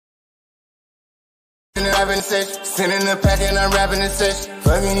rapping session. Sending the pack and I'm rapping the session.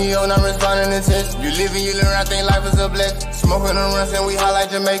 Fucking you, not responding to text. You live and you learn, I think life is a blessing. Smoking on runs and we hot like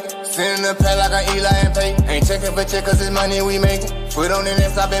Jamaica. Sending the pack like I'm Eli and Pay. Ain't checking for check cause it's money we making. Foot on the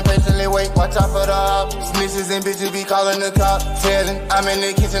next, I've been patiently wait. Watch out for the op. Snitches and bitches be calling the cop. Telling, I'm in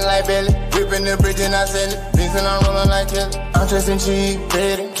the kitchen like Belly. Ripping the bridge and I sell it. Things and I'm rolling like Kelly. I'm dressing cheap,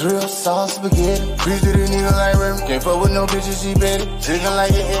 betty. Drill, sauce, spaghetti. Preach to the nigga like Remy. Can't fuck with no bitches, she betty. Chicken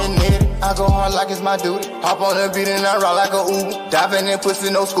like it and nitty. I go hard like it's my duty. Hop on the beat and I rock like a Uber. Diving in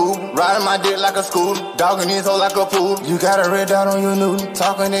pussy, no scuba. Riding my dick like a scooter. Dogging his hoe like a pool. You got a red dot on your Newton.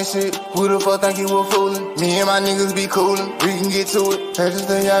 Talking that shit. Who the fuck think you were fooling? Me and my niggas be coolin'. We can get to it. Hey, just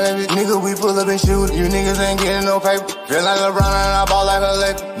say y'all every nigga, we pull up and shoot it. You niggas ain't getting no paper. Feel like LeBron and I ball like a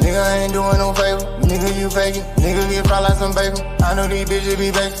Laker. Nigga ain't doing no favor. Nigga, you faking. Nigga get fried like some bacon. I know these bitches be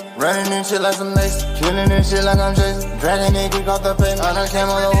baked. Running and shit like some Mason. Killing and shit like I'm Jason. Dragging it, kick off the pavement. I done came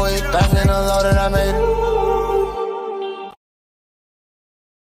all the way back in the load and I made it.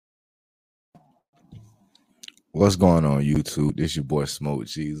 What's going on, YouTube? This your boy Smoke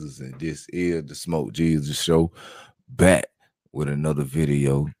Jesus, and this is the Smoke Jesus Show, back with another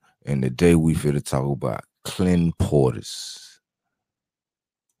video. And today we finna talk about Clint Portis.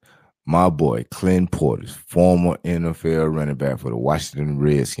 My boy, Clint Portis, former NFL running back for the Washington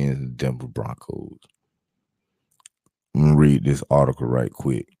Redskins and Denver Broncos. I'm gonna read this article right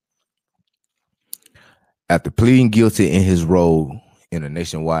quick. After pleading guilty in his role in a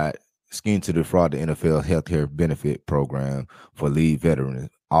nationwide scheme to defraud the NFL healthcare benefit program for lead veterans,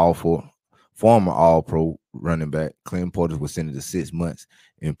 former All-Pro running back Clint Portis was sentenced to 6 months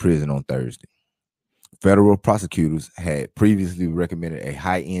in prison on Thursday. Federal prosecutors had previously recommended a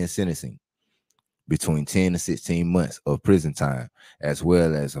high-end sentencing between 10 and 16 months of prison time, as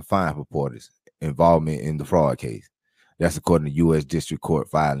well as a fine for Portis' involvement in the fraud case. That's according to U.S. District Court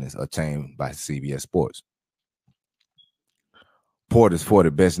filings obtained by CBS Sports.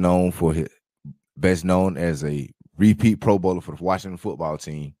 Portis, best known as a repeat Pro Bowler for the Washington football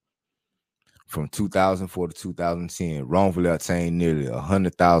team from 2004 to 2010, wrongfully obtained nearly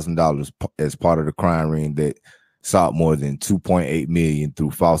 $100,000 as part of the crime ring that sought more than $2.8 million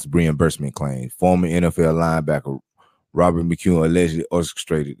through false reimbursement claims. Former NFL linebacker Robert McCune allegedly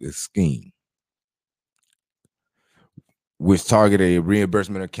orchestrated the scheme, which targeted a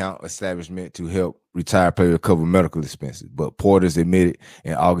reimbursement account establishment to help retired players cover medical expenses. But Portis admitted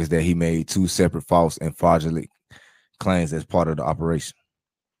in August that he made 2 separate false and fraudulent claims as part of the operation.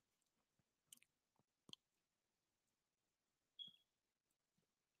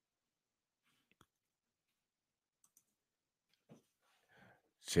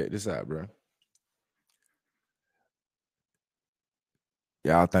 Check this out, bro.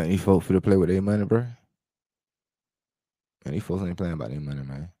 Y'all think these folks finna play with their money, bro? And these folks ain't playing about their money,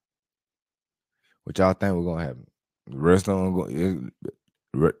 man. What y'all think was gonna happen? The rest of them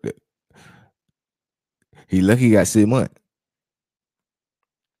he lucky he got 6 months.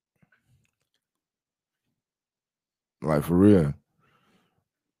 Like, for real.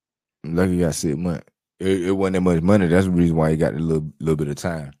 Lucky he got 6 months. It wasn't that much money. That's the reason why he got a little bit of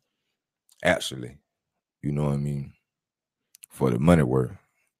time. Actually. You know what I mean? For the money worth.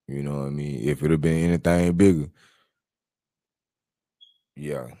 You know what I mean? If it had been anything bigger,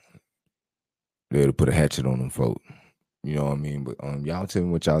 yeah, they'd have put a hatchet on them folk. You know what I mean? But y'all tell me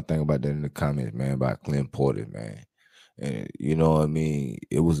what y'all think about that in the comments, man, about Clint Portis, man. And you know what I mean?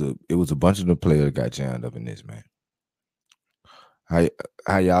 It was a bunch of the players that got jammed up in this, man.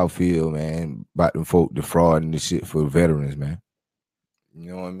 How y'all feel, man, about them folk defrauding this shit for veterans, man?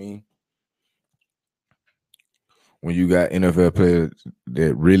 You know what I mean? When you got NFL players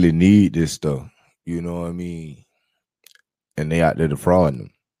that really need this stuff, you know what I mean? And they out there defrauding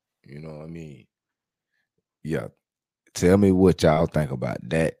them. You know what I mean? Yeah. Tell me what y'all think about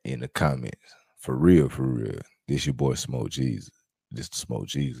that in the comments. For real, for real. This your boy Smoke Jesus. This the Smoke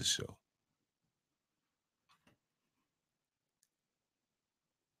Jesus Show.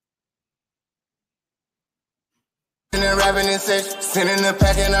 Rapping in session, sending the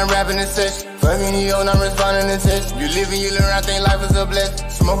pack and I'm rapping in session. Fucking you, not responding to text. You live and you learn, I think life is a blessing.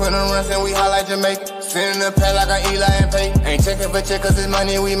 Smoking on runs and we hot like Jamaica. Sending the pack like I'm Eli and Pay. Ain't checking for check cause it's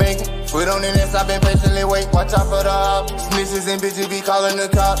money we making. Foot on the next, I've been patiently wait. Watch out for the op. Snitches and bitches be calling the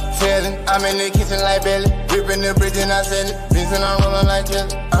cop. Telling, I'm in the kitchen like Belly. Ripping the bridge and I sell it. Things and I'm rolling like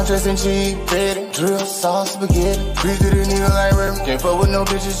Kelly. I'm dressing cheap, betty. Drill, sauce, spaghetti. Preach to the nigga like Remy. Can't fuck with no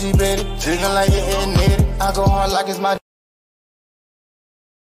bitches, she betty. Chicken like it and nitty. I go hard like it's my